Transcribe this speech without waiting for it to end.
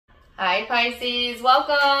Hi Pisces,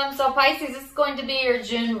 welcome. So Pisces, this is going to be your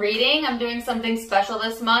June reading. I'm doing something special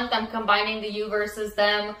this month. I'm combining the you versus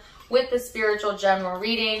them with the spiritual general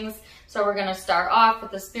readings. So we're going to start off with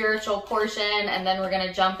the spiritual portion and then we're going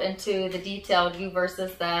to jump into the detailed you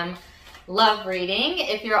versus them love reading.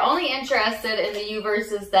 If you're only interested in the you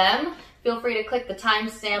versus them, feel free to click the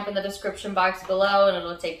timestamp in the description box below and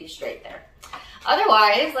it'll take you straight there.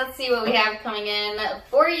 Otherwise, let's see what we have coming in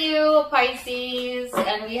for you, Pisces.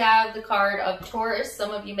 And we have the card of Taurus. Some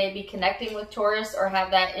of you may be connecting with Taurus or have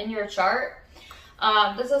that in your chart.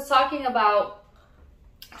 This is talking about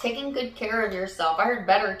taking good care of yourself. I heard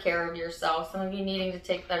better care of yourself. Some of you needing to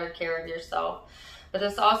take better care of yourself. But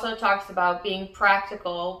this also talks about being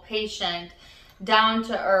practical, patient, down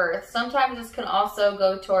to earth. Sometimes this can also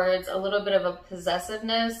go towards a little bit of a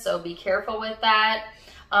possessiveness, so be careful with that.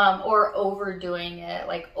 Or overdoing it,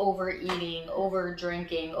 like overeating, over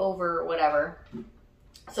drinking, over whatever.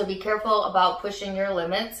 So be careful about pushing your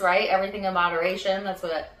limits, right? Everything in moderation. That's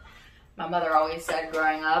what my mother always said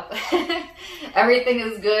growing up. Everything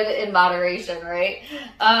is good in moderation, right?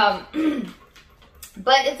 But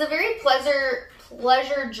it's a very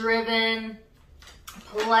pleasure-driven,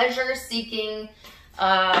 pleasure-seeking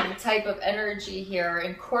type of energy here,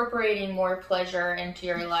 incorporating more pleasure into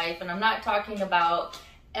your life. And I'm not talking about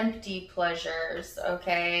empty pleasures,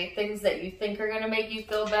 okay? Things that you think are going to make you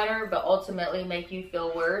feel better, but ultimately make you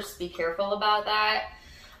feel worse. Be careful about that.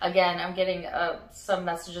 Again, I'm getting some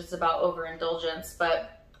messages about overindulgence,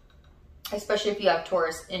 but especially if you have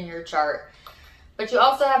Taurus in your chart. But you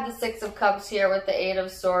also have the Six of Cups here with the Eight of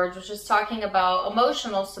Swords, which is talking about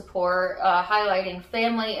emotional support, highlighting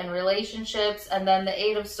family and relationships. And then the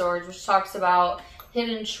Eight of Swords, which talks about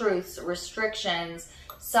hidden truths, restrictions,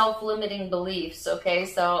 self-limiting beliefs, okay?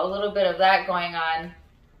 So a little bit of that going on.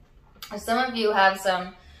 Some of you have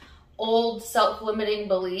some old self-limiting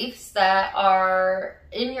beliefs that are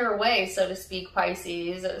in your way, so to speak,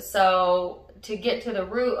 Pisces. So to get to the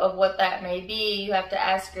root of what that may be, you have to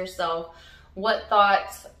ask yourself, what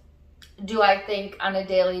thoughts do I think on a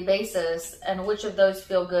daily basis, and which of those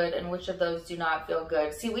feel good and which of those do not feel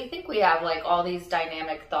good? See, we think we have like all these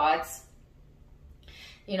dynamic thoughts,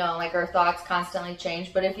 you know, like our thoughts constantly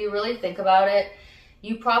change. But if you really think about it,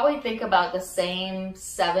 you probably think about the same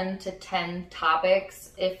 7 to 10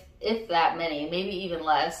 topics, if that many, maybe even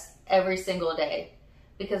less, every single day.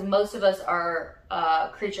 Because most of us are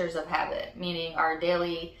creatures of habit, meaning our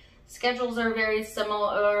daily schedules are very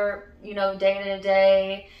similar, you know, day to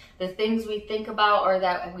day. The things we think about or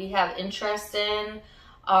that we have interest in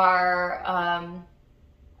are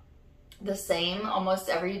the same almost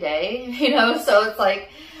every day, you know? So it's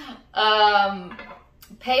like,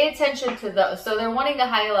 pay attention to those. So they're wanting to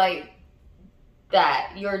highlight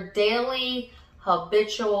that your daily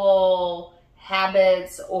habitual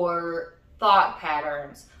habits or thought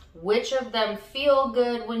patterns, which of them feel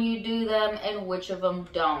good when you do them and which of them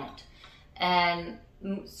don't, and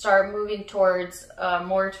start moving towards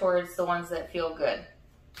more towards the ones that feel good.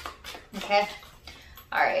 Okay.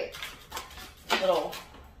 All right, little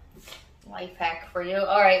life hack for you.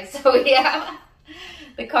 All right, so we have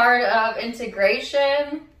the card of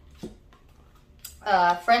integration,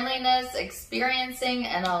 friendliness, experiencing,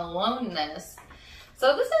 and aloneness.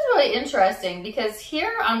 So this is really interesting because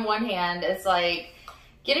here on one hand, it's like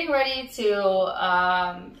getting ready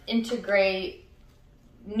to integrate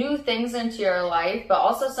new things into your life, but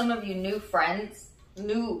also some of you new friends,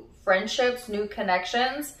 new friendships, new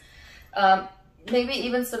connections, maybe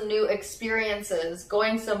even some new experiences,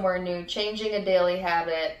 going somewhere new, changing a daily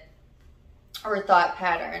habit or thought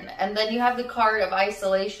pattern. And then you have the card of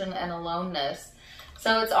isolation and aloneness.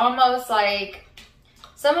 So it's almost like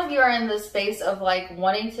some of you are in the space of like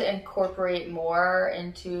wanting to incorporate more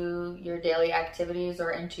into your daily activities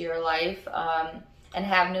or into your life, and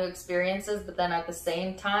have new experiences, but then at the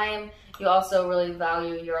same time, you also really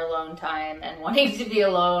value your alone time and wanting to be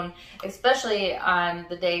alone, especially on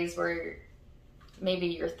the days where maybe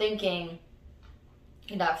you're thinking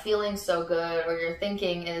you're not feeling so good, or your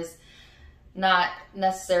thinking is not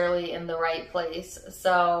necessarily in the right place.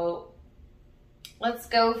 So let's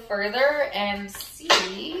go further and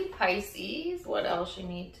see, Pisces, what else you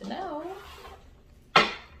need to know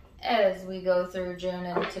as we go through June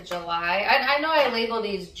into July. I know I label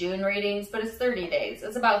these June readings, but it's 30 days.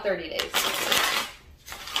 It's about 30 days.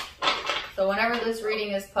 So whenever this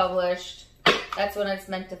reading is published, that's when it's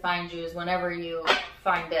meant to find you, is whenever you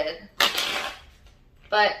find it.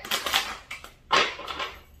 But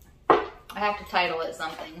I have to title it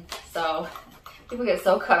something. So people get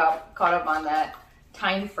so caught up on that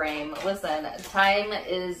time frame. Listen, time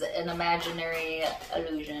is an imaginary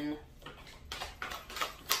illusion.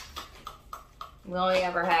 We only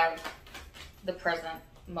ever have the present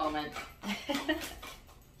moment.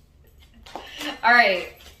 All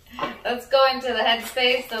right, let's go into the head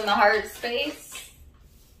space and the heart space.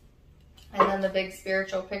 And then the big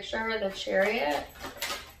spiritual picture, the Chariot.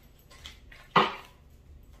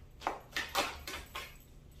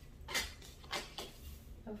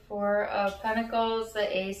 The Four of Pentacles,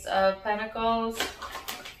 the Ace of Pentacles.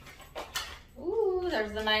 Ooh,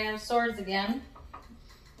 there's the Nine of Swords again.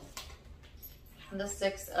 The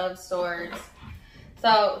Six of Swords.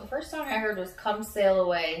 So the first song I heard was Come Sail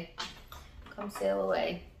Away. Come Sail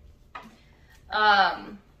Away.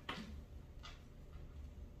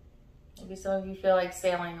 Maybe some of you feel like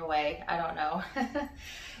sailing away. I don't know.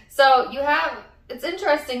 So you have, it's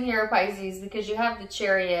interesting here, Pisces, because you have the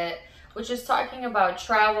Chariot, which is talking about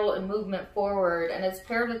travel and movement forward, and it's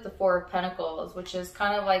paired with the Four of Pentacles, which is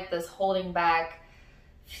kind of like this holding back,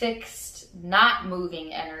 fixed, not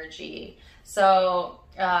moving energy. So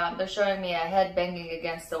they're showing me a head banging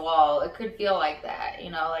against the wall. It could feel like that,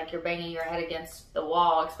 you know, like you're banging your head against the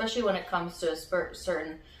wall, especially when it comes to a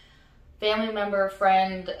certain family member,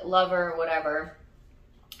 friend, lover, whatever.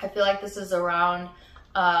 I feel like this is around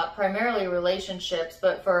primarily relationships,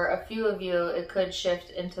 but for a few of you, it could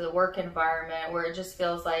shift into the work environment where it just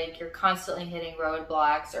feels like you're constantly hitting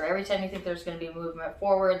roadblocks, or every time you think there's going to be movement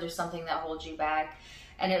forward, there's something that holds you back,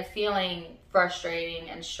 and it feeling frustrating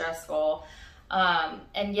and stressful.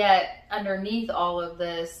 And yet, underneath all of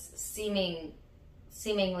this seemingly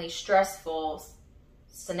stressful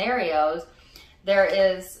scenarios, there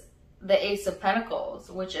is the Ace of Pentacles,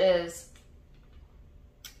 which is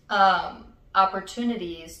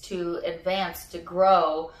opportunities to advance, to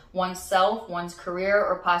grow oneself, one's career,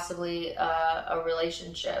 or possibly a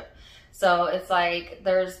relationship. So it's like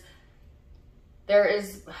there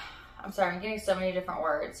is, I'm sorry, I'm getting so many different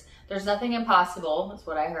words. There's nothing impossible, is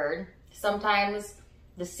what I heard. Sometimes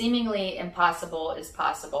the seemingly impossible is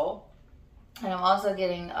possible. And I'm also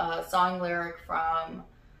getting a song lyric from,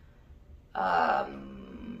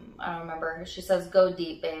 I don't remember. She says, "Go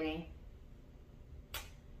deep, baby."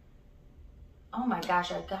 Oh my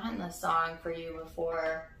gosh, I've gotten this song for you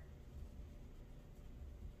before.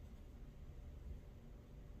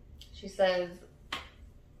 She says,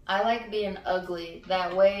 "I like being ugly.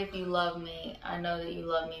 That way, if you love me, I know that you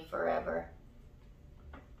love me forever."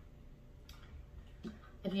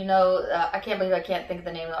 If you know, I can't believe I can't think of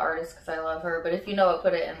the name of the artist because I love her, but if you know it,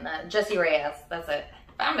 put it in the Jessie Reyes. That's it.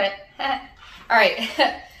 Found it. All right.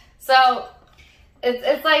 So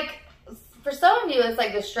it's like, for some of you, it's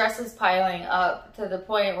like the stress is piling up to the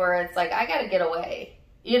point where it's like, I got to get away,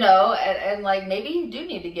 you know, and like maybe you do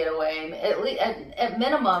need to get away. At least, at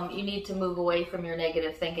minimum, you need to move away from your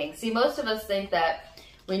negative thinking. See, most of us think that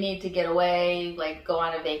we need to get away, like go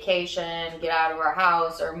on a vacation, get out of our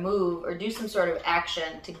house, or move, or do some sort of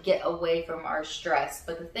action to get away from our stress.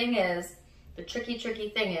 But the thing is, the tricky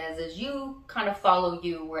thing is you kind of follow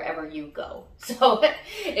you wherever you go. So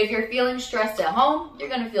if you're feeling stressed at home, you're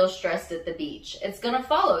going to feel stressed at the beach. It's going to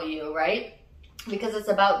follow you, right? Because it's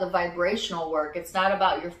about the vibrational work. It's not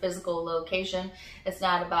about your physical location. It's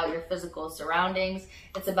not about your physical surroundings.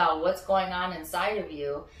 It's about what's going on inside of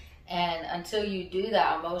you. And until you do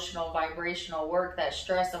that emotional, vibrational work, that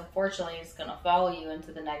stress, unfortunately, is going to follow you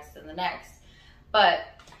into the next and the next. But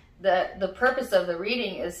the purpose of the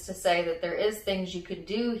reading is to say that there is things you could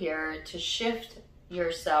do here to shift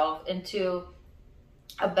yourself into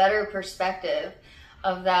a better perspective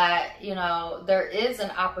of that, you know, there is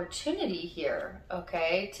an opportunity here,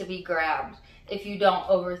 okay, to be grabbed if you don't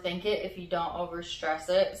overthink it, if you don't overstress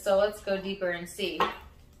it. So let's go deeper and see.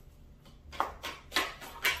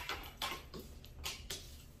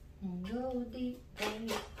 Go deep,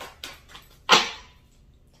 baby.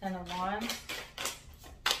 10 of Wands.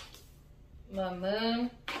 The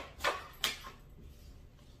Moon.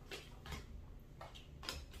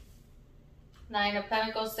 Nine of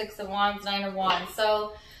Pentacles, Six of Wands, Nine of Wands.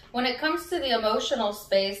 So when it comes to the emotional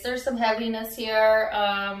space, there's some heaviness here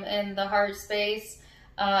in the heart space.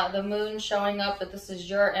 The Moon showing up, but this is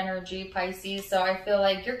your energy, Pisces. So I feel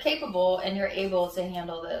like you're capable and you're able to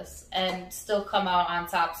handle this and still come out on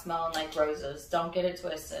top smelling like roses. Don't get it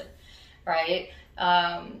twisted, right?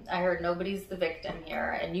 I heard nobody's the victim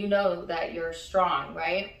here, and you know that you're strong,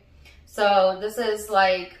 right? So this is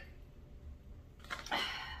like,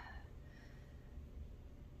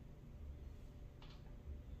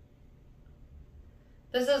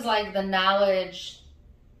 this is like the knowledge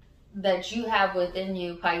that you have within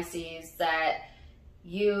you, Pisces, that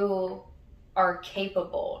you are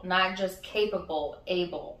capable, not just capable,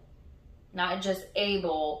 able, not just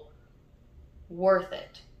able, worth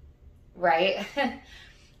it, right?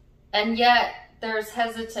 And yet there's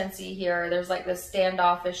hesitancy here. There's like this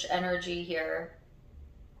standoffish energy here.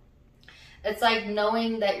 It's like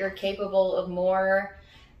knowing that you're capable of more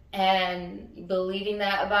and believing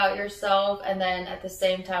that about yourself, and then at the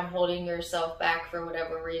same time holding yourself back for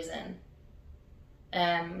whatever reason.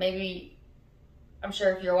 And maybe, I'm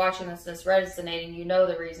sure if you're watching this and it's resonating, you know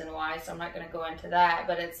the reason why, so I'm not going to go into that,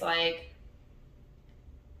 but it's like,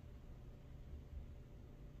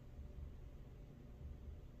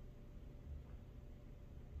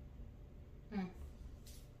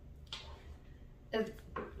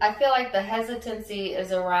 I feel like the hesitancy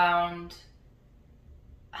is around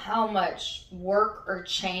how much work or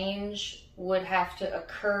change would have to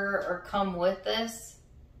occur or come with this.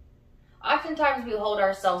 Oftentimes we hold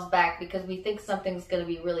ourselves back because we think something's going to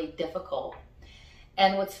be really difficult.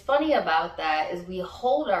 And what's funny about that is we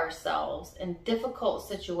hold ourselves in difficult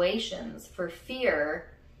situations for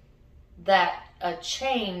fear that a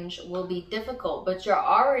change will be difficult, but you're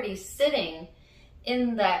already sitting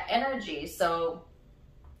in that energy. So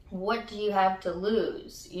what do you have to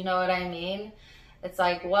lose? You know what I mean? It's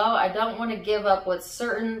like, well, I don't want to give up what's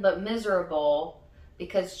certain but miserable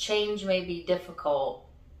because change may be difficult.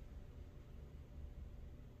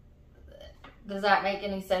 Does that make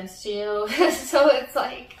any sense to you? So it's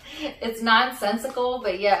like, it's nonsensical,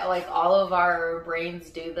 but yet like all of our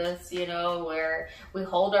brains do this, you know, where we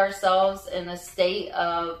hold ourselves in a state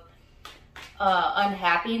of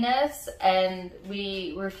unhappiness, and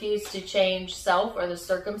we refuse to change self or the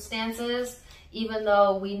circumstances, even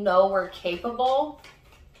though we know we're capable,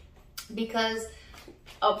 because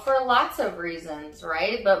for lots of reasons,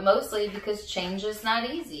 right? But mostly because change is not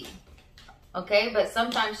easy. Okay, but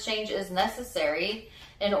sometimes change is necessary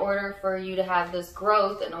in order for you to have this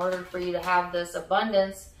growth, in order for you to have this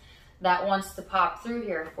abundance that wants to pop through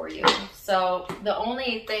here for you. So the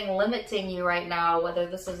only thing limiting you right now, whether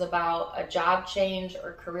this is about a job change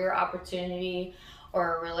or career opportunity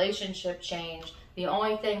or a relationship change, the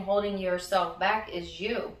only thing holding yourself back is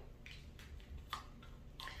you.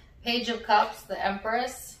 Page of Cups, the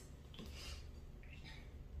Empress.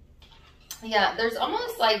 Yeah, there's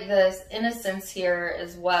almost like this innocence here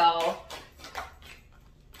as well.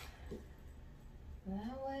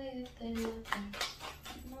 That way if they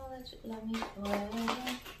let me go.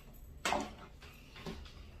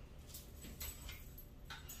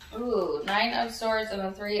 Ooh, 9 of Swords and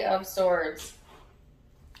the 3 of Swords.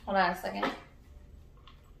 Hold on a second.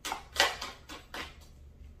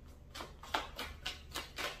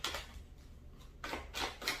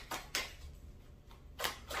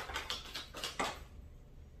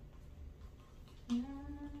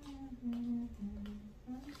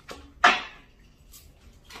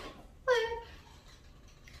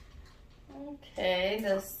 Okay,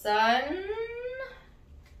 the Sun.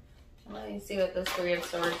 Let me see what this 3 of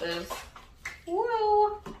Swords is.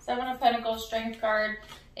 Whoa! 7 of Pentacles, Strength card,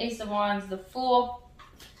 Ace of Wands, the Fool,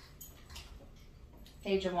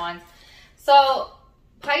 Page of Wands. So,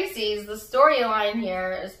 Pisces, the storyline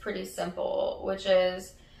here is pretty simple, which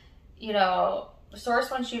is, you know, Source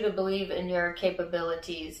wants you to believe in your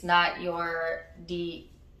capabilities, not your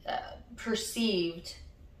perceived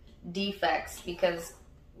defects, because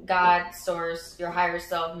God, Source, your higher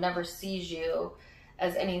self, never sees you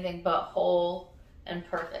as anything but whole and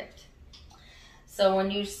perfect. So when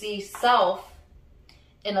you see self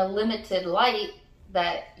in a limited light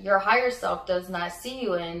that your higher self does not see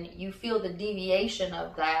you in, you feel the deviation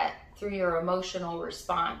of that through your emotional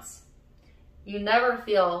response. You never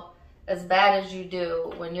feel as bad as you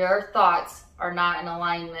do when your thoughts are not in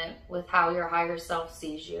alignment with how your higher self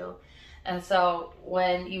sees you. And so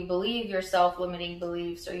when you believe your self-limiting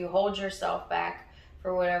beliefs, or you hold yourself back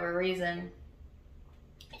for whatever reason,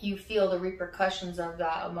 you feel the repercussions of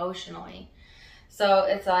that emotionally. So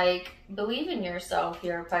it's like, believe in yourself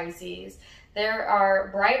here, Pisces. There are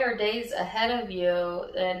brighter days ahead of you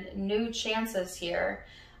and new chances here.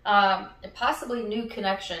 Possibly new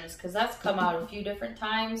connections, because that's come out a few different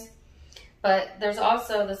times. But there's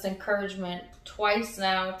also this encouragement twice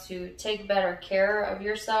now to take better care of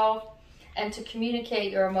yourself and to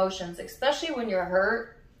communicate your emotions, especially when you're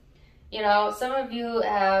hurt. You know, some of you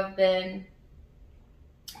have been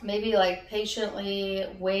maybe like patiently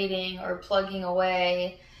waiting or plugging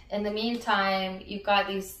away. In the meantime, you've got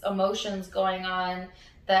these emotions going on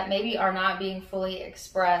that maybe are not being fully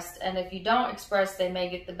expressed. And if you don't express, they may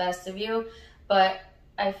get the best of you. But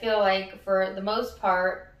I feel like for the most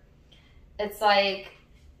part, it's like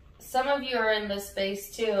some of you are in this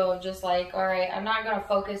space too, of just like, all right, I'm not going to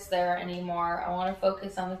focus there anymore. I want to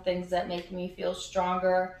focus on the things that make me feel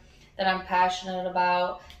stronger, that I'm passionate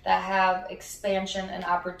about, that have expansion and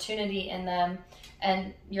opportunity in them.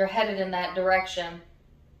 and you're headed in that direction.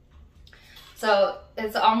 So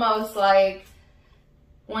it's almost like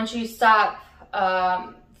once you stop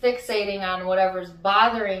fixating on whatever's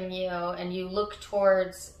bothering you and you look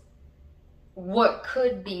towards what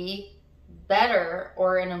could be better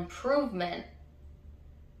or an improvement,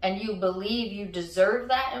 and you believe you deserve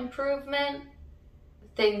that improvement,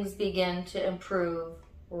 things begin to improve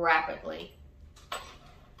rapidly.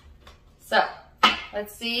 So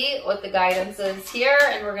let's see what the guidance is here,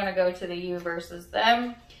 and we're going to go to the you versus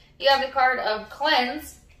them. You have the card of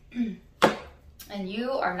cleanse, and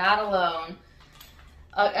you are not alone.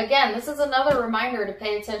 Again, this is another reminder to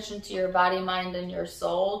pay attention to your body, mind, and your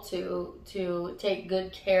soul, to take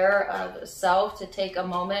good care of self, to take a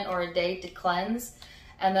moment or a day to cleanse.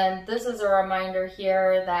 And then this is a reminder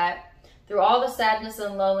here that through all the sadness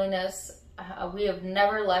and loneliness, we have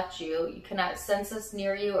never left you. You cannot sense us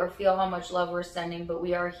near you or feel how much love we're sending, but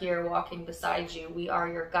we are here walking beside you. We are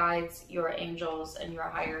your guides, your angels, and your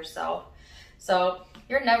higher self. So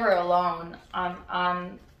you're never alone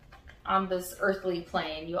on this earthly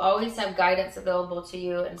plane. You always have guidance available to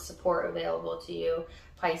you and support available to you,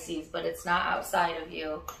 Pisces, but it's not outside of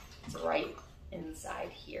you. It's right inside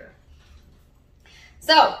here.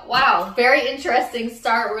 So, wow, very interesting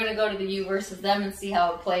start. We're going to go to the you versus them and see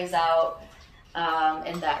how it plays out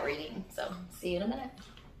in that reading. So, see you in a minute.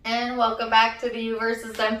 And welcome back to the you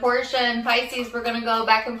versus them portion. Pisces, we're going to go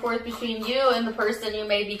back and forth between you and the person you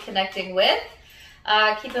may be connecting with.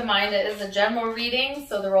 Keep in mind it is a general reading,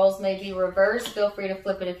 so the roles may be reversed. Feel free to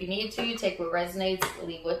flip it if you need to. Take what resonates,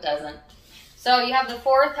 leave what doesn't. So you have the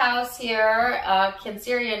 4th house here,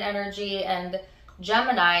 Cancerian energy and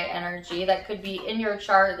Gemini energy. That could be in your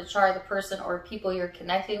chart, the chart of the person or people you're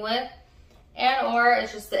connecting with, and or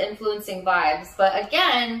it's just the influencing vibes. But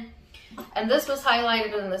again, and this was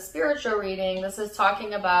highlighted in the spiritual reading, this is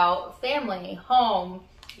talking about family, home,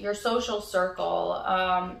 your social circle,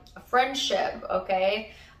 friendship,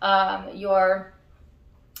 okay? Your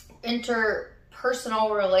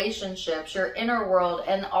interpersonal relationships, your inner world,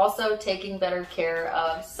 and also taking better care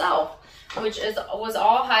of self, which was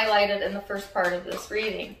all highlighted in the first part of this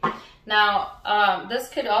reading. Now, this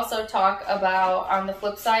could also talk about, on the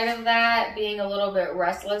flip side of that, being a little bit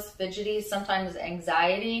restless, fidgety, sometimes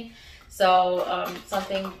anxiety. So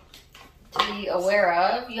something to be aware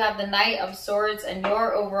of. You have the Knight of Swords and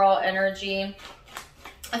your overall energy.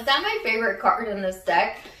 It's not my favorite card in this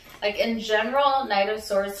deck. Like in general, Knight of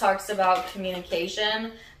Swords talks about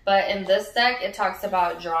communication, but in this deck, it talks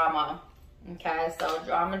about drama. Okay, so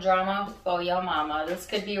drama for your mama. This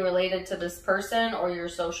could be related to this person or your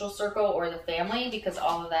social circle or the family, because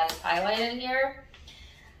all of that is highlighted here.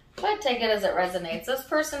 But take it as it resonates. This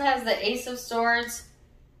person has the Ace of Swords,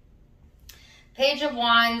 Page of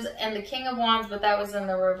Wands, and the King of Wands, but that was in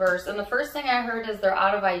the reverse. And the first thing I heard is they're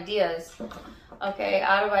out of ideas. Okay,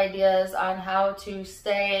 out of ideas on how to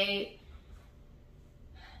stay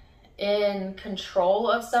in control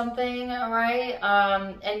of something, all right?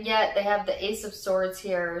 And yet they have the Ace of Swords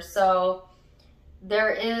here. So there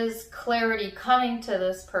is clarity coming to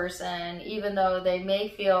this person, even though they may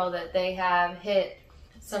feel that they have hit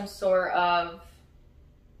some sort of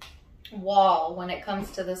wall when it comes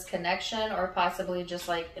to this connection, or possibly just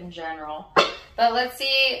like in general. But let's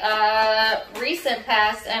see recent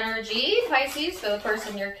past energy, Pisces, for the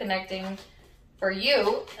person you're connecting for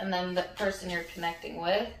you, and then the person you're connecting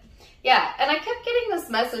with. Yeah, and I kept getting this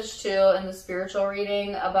message too in the spiritual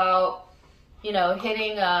reading about, you know,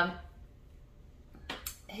 hitting a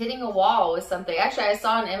wall with something. Actually, I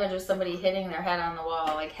saw an image of somebody hitting their head on the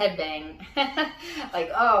wall, like headbang. Like,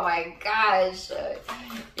 oh my gosh,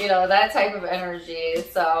 you know, that type of energy.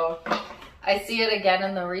 So I see it again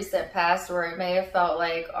in the recent past where it may have felt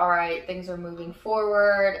like, all right, things are moving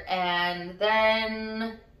forward, and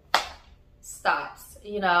then stops,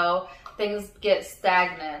 you know, things get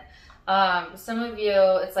stagnant. Some of you,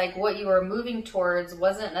 it's like what you were moving towards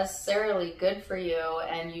wasn't necessarily good for you,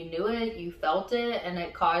 and you knew it, you felt it, and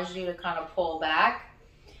it caused you to kind of pull back.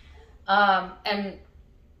 And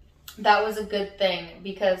that was a good thing,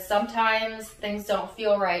 because sometimes things don't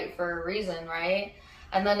feel right for a reason, right?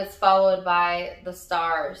 And then it's followed by the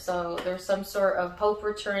star. So there's some sort of hope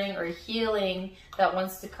returning or healing that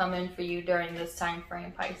wants to come in for you during this time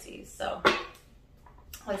frame, Pisces. So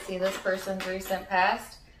let's see this person's recent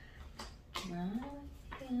past.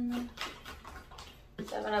 7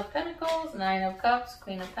 of Pentacles, 9 of Cups,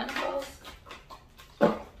 Queen of Pentacles.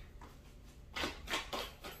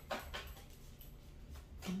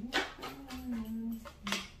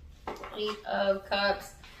 8 of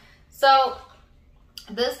Cups. So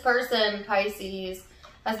this person, Pisces,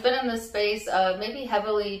 has been in this space of maybe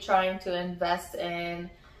heavily trying to invest in,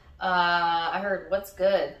 I heard what's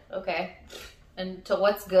good. Okay. And to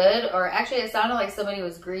what's good, or actually it sounded like somebody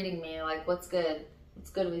was greeting me, like what's good? What's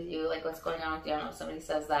good with you? Like what's going on with you? I don't know if somebody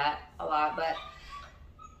says that a lot, but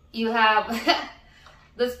you have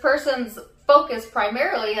this person's focus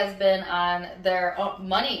primarily has been on their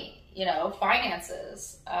money, you know,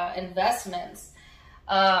 finances, investments,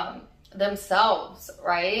 themselves,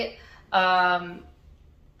 right?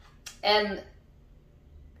 And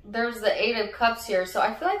there's the Eight of Cups here. So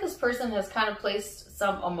I feel like this person has kind of placed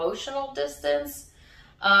some emotional distance,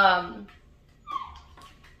 and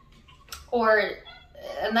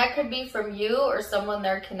that could be from you or someone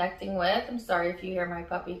they're connecting with. I'm sorry if you hear my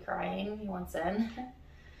puppy crying. He wants in.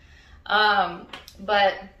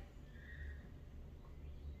 But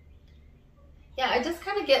yeah, I just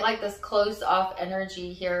kind of get like this closed off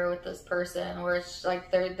energy here with this person where it's like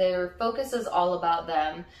their focus is all about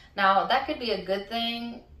them. Now that could be a good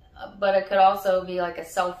thing, but it could also be like a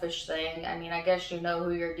selfish thing. I mean, I guess you know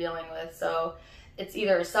who you're dealing with. So it's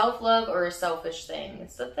either a self-love or a selfish thing.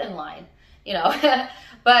 It's a thin line, you know.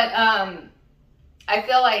 But I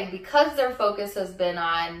feel like because their focus has been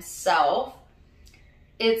on self,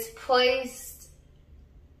 it's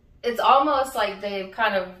almost like they've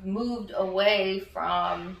kind of moved away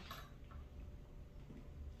from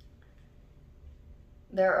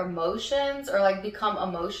their emotions, or like become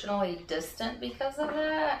emotionally distant because of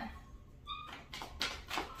that.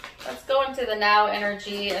 Let's go into the now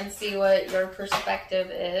energy and see what your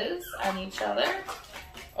perspective is on each other.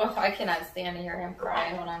 Oh, I cannot stand to hear him cry.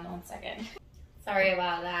 Hold on 1 second. Sorry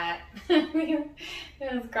about that. He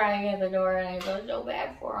was crying at the door and I felt so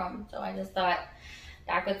bad for him. So I just thought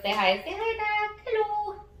Doc would say hi. Say hi, Doc.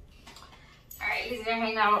 Hello. All right, he's gonna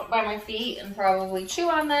hang out by my feet and probably chew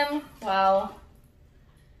on them while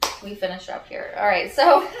we finish up here. All right,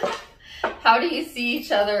 so how do you see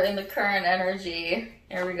each other in the current energy?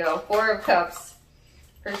 Here we go. Four of Cups,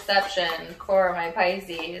 perception, core, my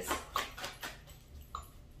Pisces.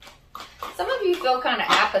 Some of you feel kind of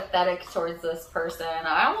apathetic towards this person.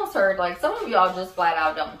 I almost heard like some of y'all just flat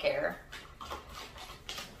out don't care.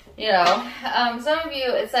 You know, some of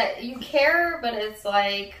you, it's that you care, but it's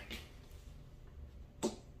like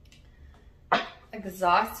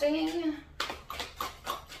exhausting.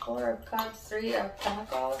 Four of Cups, Three of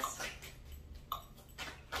Pentacles.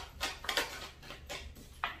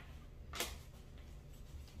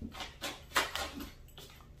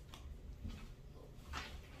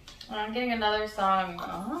 I'm getting another song.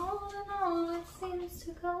 On and on it seems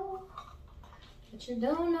to go, but you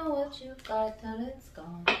don't know what you got till it's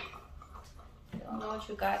gone. You don't know what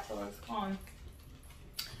you got till it's gone.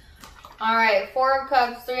 All right, Four of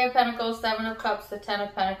Cups, Three of Pentacles, Seven of Cups, the Ten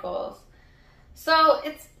of Pentacles. So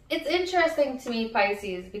it's interesting to me,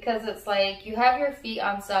 Pisces, because it's like you have your feet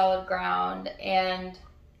on solid ground and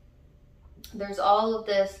there's all of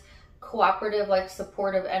this cooperative, like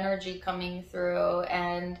supportive energy coming through,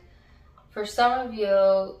 and for some of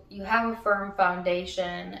you, you have a firm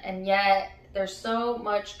foundation, and yet there's so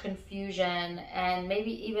much confusion and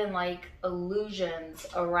maybe even like illusions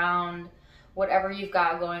around whatever you've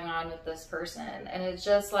got going on with this person. And it's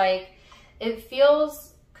just like, it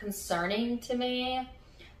feels concerning to me,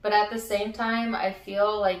 but at the same time, I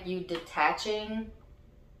feel like you detaching,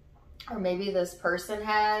 or maybe this person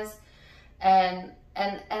has, and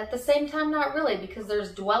at the same time, not really, because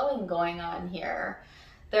there's dwelling going on here.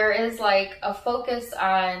 There is like a focus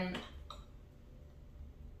on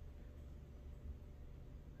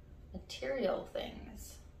material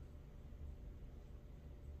things.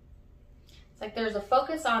 It's like there's a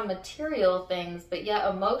focus on material things, but yet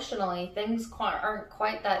emotionally things aren't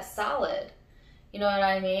quite that solid. You know what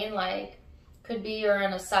I mean? Like, could be you're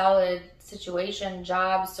in a solid situation,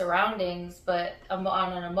 job, surroundings, but on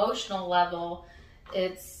an emotional level,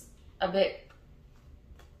 it's a bit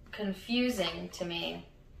confusing to me.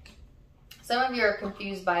 Some of you are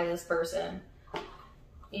confused by this person.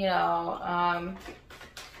 You know,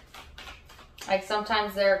 like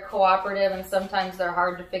sometimes they're cooperative and sometimes they're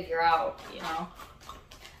hard to figure out, you know.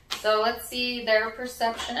 So let's see their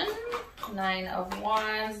perception. Nine of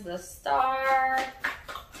Wands, the Star.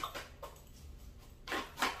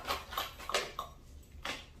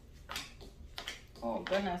 Oh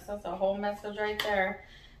goodness, that's a whole message right there.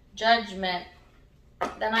 Judgment.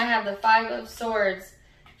 Then I have the Five of Swords,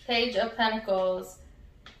 Page of Pentacles,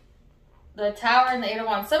 the Tower, and the Eight of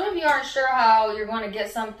Wands. Some of you aren't sure how you're going to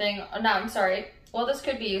get something. No, I'm sorry. Well, this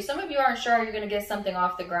could be you. Some of you aren't sure how you're going to get something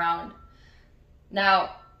off the ground.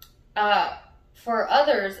 Now, for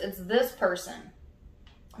others, it's this person.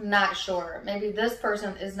 I'm not sure. Maybe this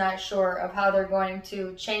person is not sure of how they're going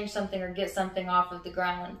to change something or get something off of the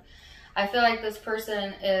ground. I feel like this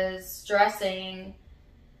person is stressing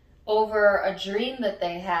over a dream that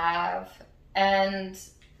they have, and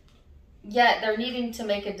yet they're needing to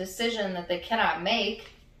make a decision that they cannot make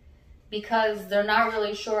because they're not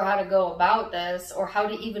really sure how to go about this or how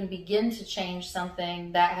to even begin to change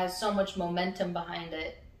something that has so much momentum behind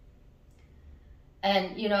it.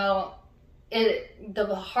 And, you know,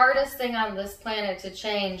 the hardest thing on this planet to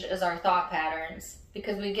change is our thought patterns,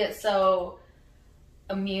 because we get so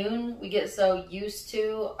immune, we get so used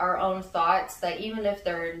to our own thoughts that even if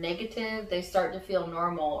they're negative, they start to feel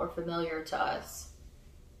normal or familiar to us.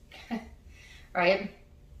 Right?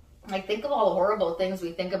 Like, think of all the horrible things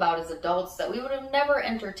we think about as adults that we would have never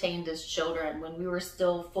entertained as children when we were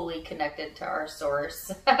still fully connected to our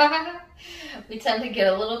source. We tend to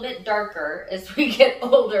get a little bit darker as we get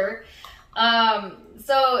older.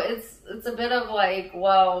 So it's a bit of like,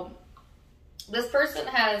 well, this person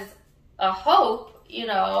has a hope, you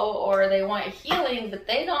know, or they want healing, but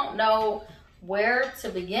they don't know where to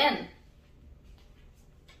begin.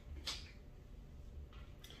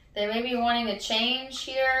 They may be wanting a change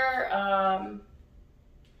here. For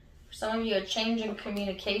some of you, a change in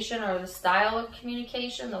communication or the style of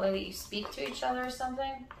communication, the way that you speak to each other or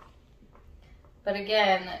something. But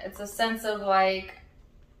again, it's a sense of like,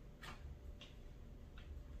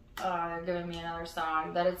 they're giving me another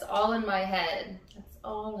song, that it's all in my head. It's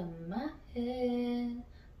all in my head.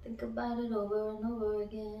 Think about it over and over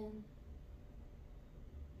again.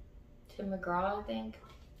 Tim McGraw, I think.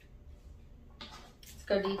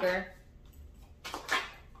 Let's go deeper.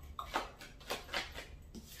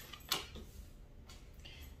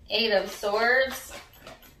 Eight of Swords.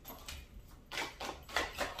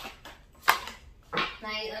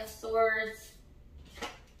 Knight of Swords.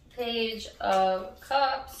 Page of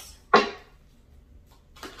Cups.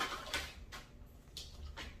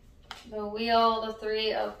 The Wheel, the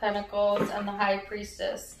Three of Pentacles, and the High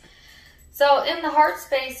Priestess. So in the heart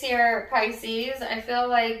space here, Pisces, I feel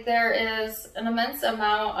like there is an immense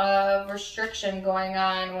amount of restriction going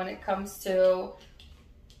on when it comes to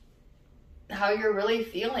how you're really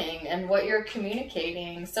feeling and what you're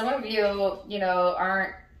communicating. Some of you, you know,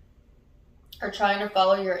 are trying to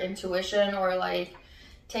follow your intuition or like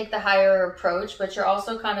take the higher approach, but you're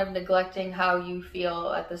also kind of neglecting how you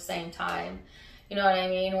feel at the same time. You know what I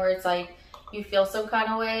mean? Where it's like you feel some kind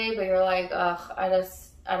of way, but you're like, ugh,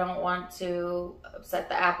 I don't want to upset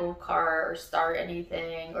the apple cart or start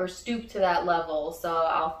anything or stoop to that level. So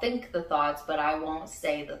I'll think the thoughts, but I won't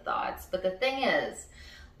say the thoughts. But the thing is,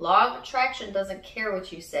 law of attraction doesn't care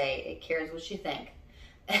what you say. It cares what you think.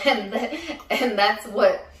 And that's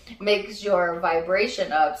what makes your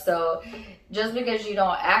vibration up. So just because you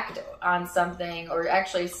don't act on something or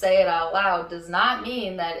actually say it out loud does not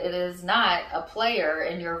mean that it is not a player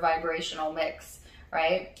in your vibrational mix,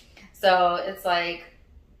 right? So it's like,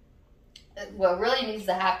 what really needs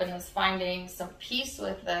to happen is finding some peace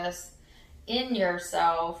with this in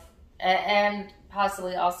yourself and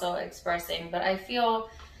possibly also expressing. But I feel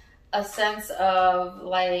a sense of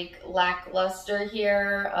like lackluster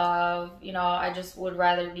here of, you know, I just would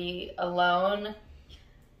rather be alone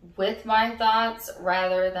with my thoughts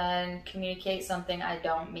rather than communicate something I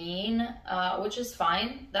don't mean, which is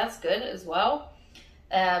fine. That's good as well.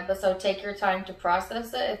 But so take your time to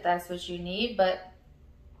process it if that's what you need. But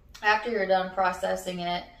after you're done processing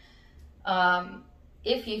it,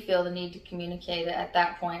 if you feel the need to communicate it at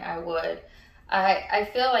that point, I would. I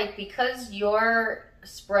feel like because your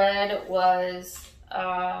spread was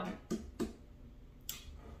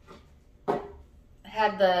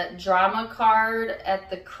had the drama card at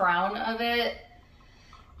the crown of it,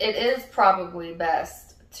 it is probably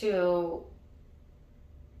best to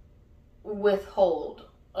withhold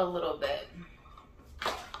a little bit.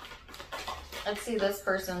 Let's see this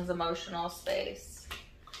person's emotional space.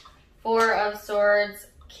 Four of Swords,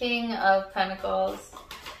 King of Pentacles.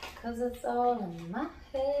 Because it's all in my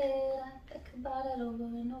head. I think about it over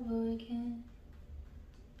and over again.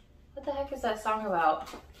 What the heck is that song about?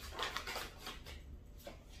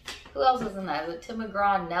 Who else is in that? Is it Tim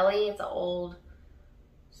McGraw and Nelly? It's an old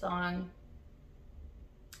song.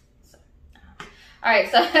 So, alright,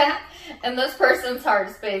 so in this person's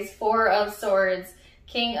heart space, Four of Swords,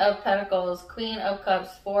 King of Pentacles, Queen of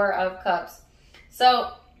Cups, Four of Cups.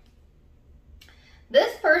 So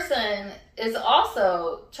this person is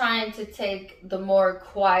also trying to take the more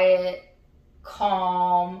quiet,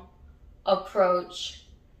 calm approach,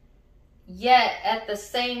 yet at the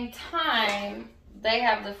same time, they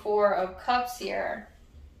have the Four of Cups here,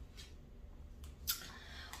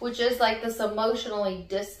 which is like this emotionally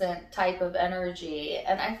distant type of energy.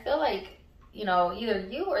 And I feel like, you know, either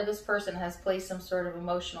you or this person has placed some sort of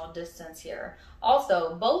emotional distance here.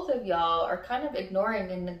 Also, both of y'all are kind of ignoring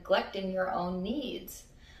and neglecting your own needs.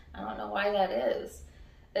 I don't know why that is.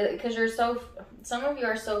 Because some of you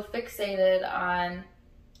are so fixated on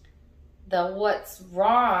the what's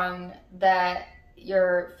wrong that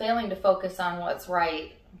you're failing to focus on what's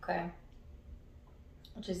right, okay?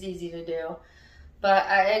 Which is easy to do. But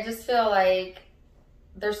I just feel like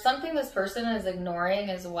there's something this person is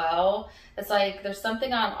ignoring as well. It's like there's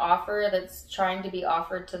something on offer that's trying to be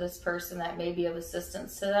offered to this person that may be of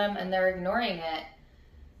assistance to them, and they're ignoring it.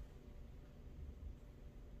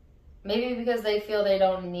 Maybe because they feel they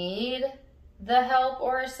don't need the help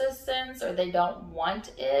or assistance, or they don't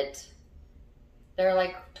want it. They're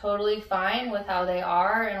like totally fine with how they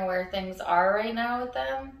are and where things are right now with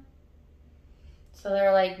them. So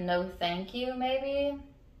they're like, no thank you, maybe.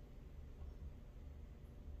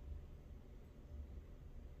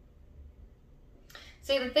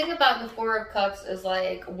 See, the thing about the Four of Cups is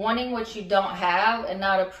like wanting what you don't have and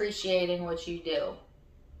not appreciating what you do.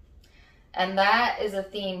 And that is a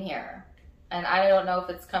theme here. And I don't know if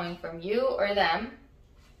it's coming from you or them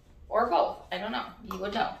or both. I don't know. You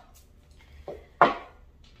would know.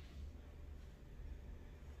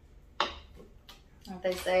 What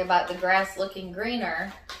they say about the grass looking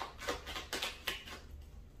greener.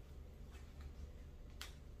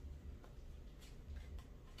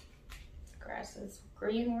 Grass is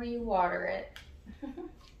green where you water it.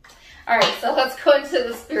 All right, so let's go into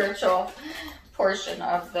the spiritual portion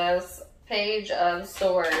of this Page of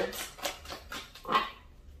Swords.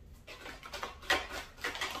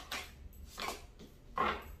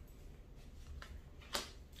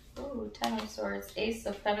 Ooh, Ten of Swords, Ace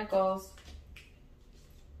of Pentacles,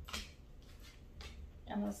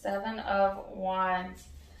 and the Seven of Wands.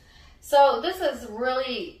 So this is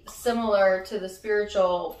really similar to the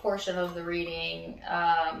spiritual portion of the reading,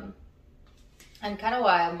 and kind of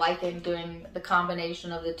why I'm liking doing the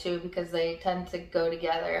combination of the two, because they tend to go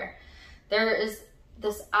together. There is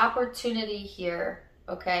this opportunity here,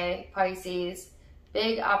 okay, Pisces,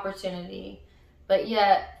 big opportunity, but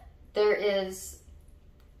yet there is,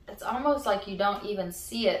 it's almost like you don't even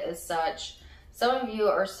see it as such. Some of you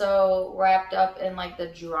are so wrapped up in like the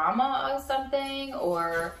drama of something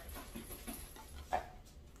or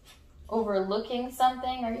overlooking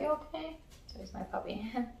something. Are you okay? There's my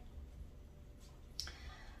puppy.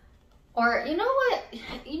 Or you know what?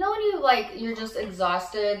 You know when you like, you're just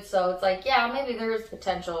exhausted. So it's like, yeah, maybe there's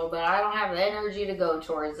potential, but I don't have the energy to go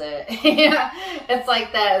towards it. Yeah, it's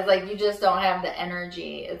like that. It's like you just don't have the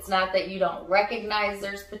energy. It's not that you don't recognize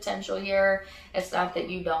there's potential here. It's not that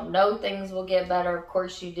you don't know things will get better. Of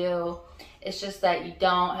course you do. It's just that you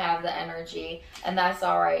don't have the energy, and that's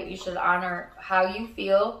all right. You should honor how you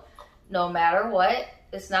feel no matter what.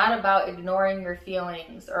 It's not about ignoring your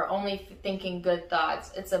feelings or only thinking good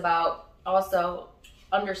thoughts. It's about also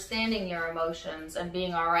understanding your emotions and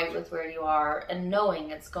being all right with where you are and knowing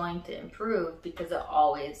it's going to improve, because it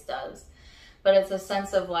always does. But it's a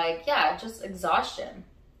sense of like, yeah, just exhaustion.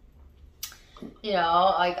 You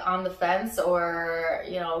know, like on the fence, or,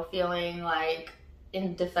 you know, feeling like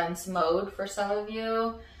in defense mode for some of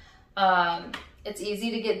you. It's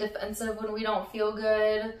easy to get defensive when we don't feel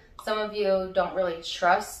good. Some of you don't really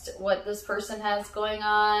trust what this person has going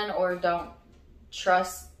on, or don't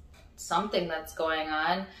trust something that's going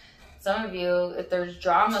on. Some of you, if there's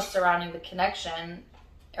drama surrounding the connection,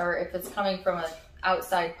 or if it's coming from an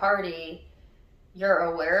outside party, you're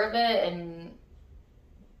aware of it and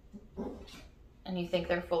you think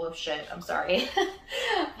they're full of shit. I'm sorry.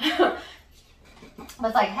 It's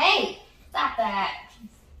like, hey, stop that.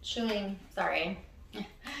 Chewing, sorry.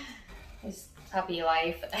 His puppy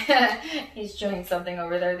life. He's chewing something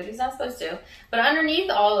over there that he's not supposed to. But underneath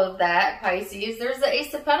all of that, Pisces, there's the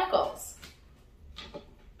Ace of Pentacles.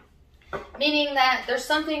 Meaning that there's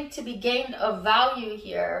something to be gained of value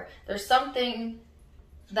here. There's something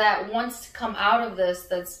that wants to come out of this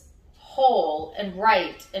that's whole and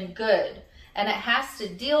right and good. And it has to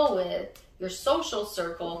deal with your social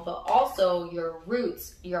circle, but also your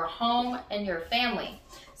roots, your home, and your family.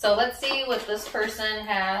 So let's see what this person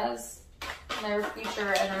has in their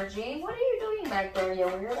future energy. What are you doing back there, you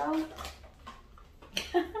weirdo?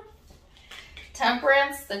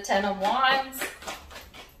 Temperance, the Ten of Wands,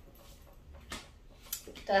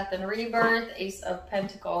 Death and Rebirth, Ace of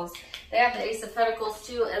Pentacles. They have the Ace of Pentacles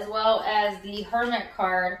too, as well as the Hermit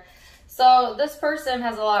card. So this person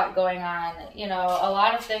has a lot going on, you know, a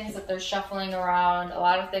lot of things that they're shuffling around, a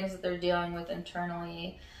lot of things that they're dealing with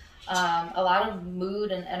internally. A lot of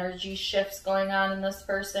mood and energy shifts going on in this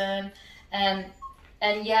person, and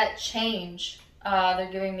yet change.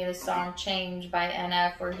 They're giving me the song Change by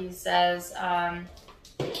NF, where he says,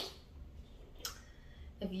 if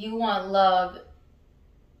you want love,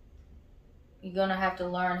 you're gonna have to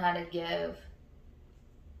learn how to give.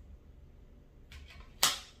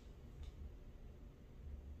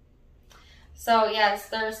 So yes,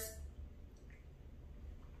 there's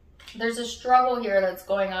a struggle here that's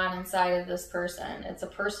going on inside of this person. It's a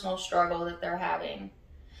personal struggle that they're having,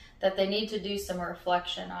 that they need to do some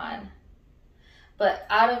reflection on. But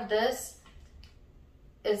out of this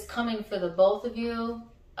is coming for the both of you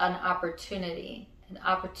an opportunity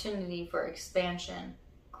for expansion,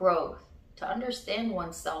 growth, to understand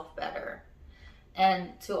oneself better,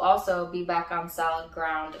 and to also be back on solid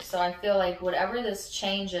ground. So I feel like whatever this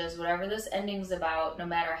change is, whatever this ending's about, no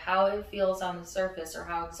matter how it feels on the surface or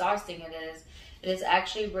how exhausting it is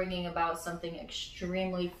actually bringing about something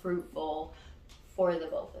extremely fruitful for the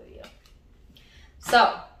both of you.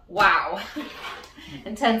 So, wow.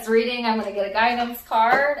 Intense reading. I'm going to get a guidance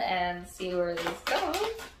card and see where this goes.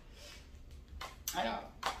 I don't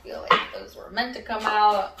feel like those were meant to come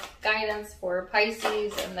out. Guidance for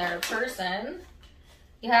Pisces and their person.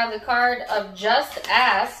 You have the card of Just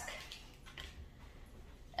Ask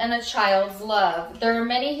and a Child's Love. There are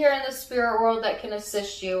many here in the spirit world that can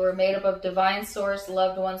assist you. We're made up of divine source,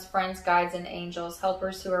 loved ones, friends, guides, and angels,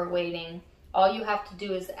 helpers who are waiting. All you have to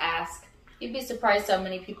do is ask. You'd be surprised how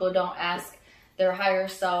many people don't ask their higher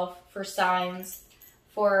self for signs,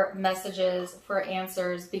 for messages, for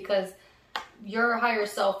answers, because your higher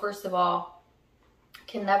self, first of all,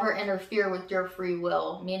 can never interfere with your free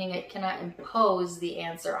will, meaning it cannot impose the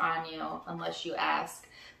answer on you unless you ask.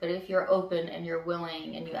 But if you're open and you're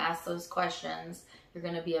willing and you ask those questions, you're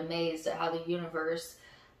going to be amazed at how the universe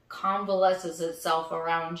convalesces itself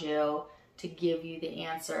around you to give you the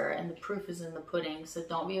answer. And the proof is in the pudding. So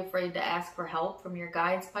don't be afraid to ask for help from your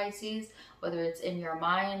guides, Pisces, whether it's in your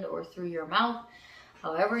mind or through your mouth.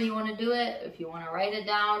 However you want to do it, if you want to write it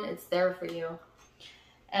down, it's there for you.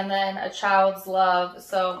 And then a child's love.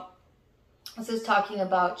 So this is talking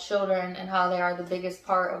about children and how they are the biggest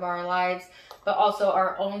part of our lives, but also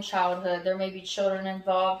our own childhood. There may be children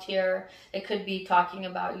involved here. It could be talking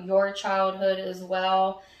about your childhood as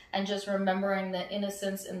well, and just remembering the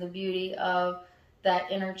innocence and the beauty of that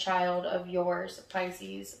inner child of yours,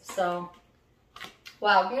 Pisces. So,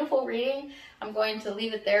 wow, beautiful reading. I'm going to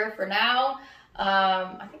leave it there for now.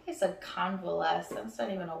 I think I said convalesce. That's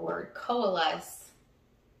not even a word. Coalesce.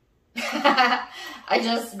 I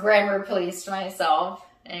just grammar policed myself.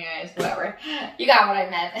 Anyways, whatever. You got what I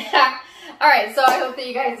meant. Alright, so I hope that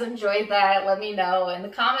you guys enjoyed that. Let me know in the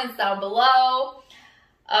comments down below.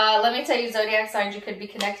 Let me tell you zodiac signs you could be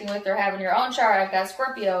connecting with or having your own chart. I've got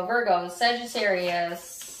Scorpio, Virgo,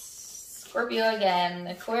 Sagittarius, Scorpio again,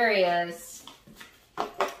 Aquarius,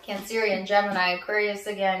 Cancerian, Gemini, Aquarius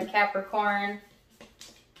again, Capricorn,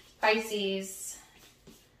 Pisces.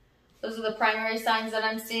 Those are the primary signs that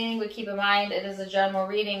I'm seeing, but keep in mind it is a general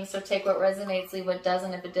reading, so take what resonates, leave what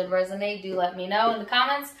doesn't. If it did resonate, do let me know in the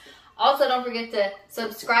comments. Also, don't forget to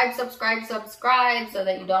subscribe so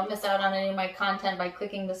that you don't miss out on any of my content by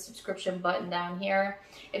clicking the subscription button down here.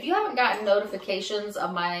 If you haven't gotten notifications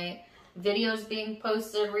of my videos being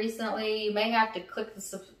posted recently, you may have to click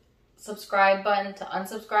the subscribe button to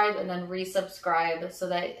unsubscribe and then resubscribe so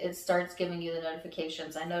that it starts giving you the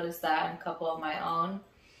notifications. I noticed that in a couple of my own.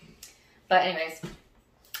 But anyways,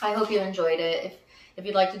 I hope you enjoyed it. If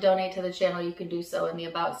you'd like to donate to the channel, you can do so in the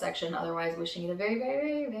About section. Otherwise, wishing you the very,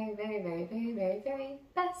 very, very, very, very, very, very, very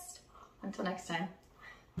best. Until next time,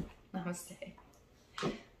 namaste.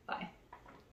 Bye.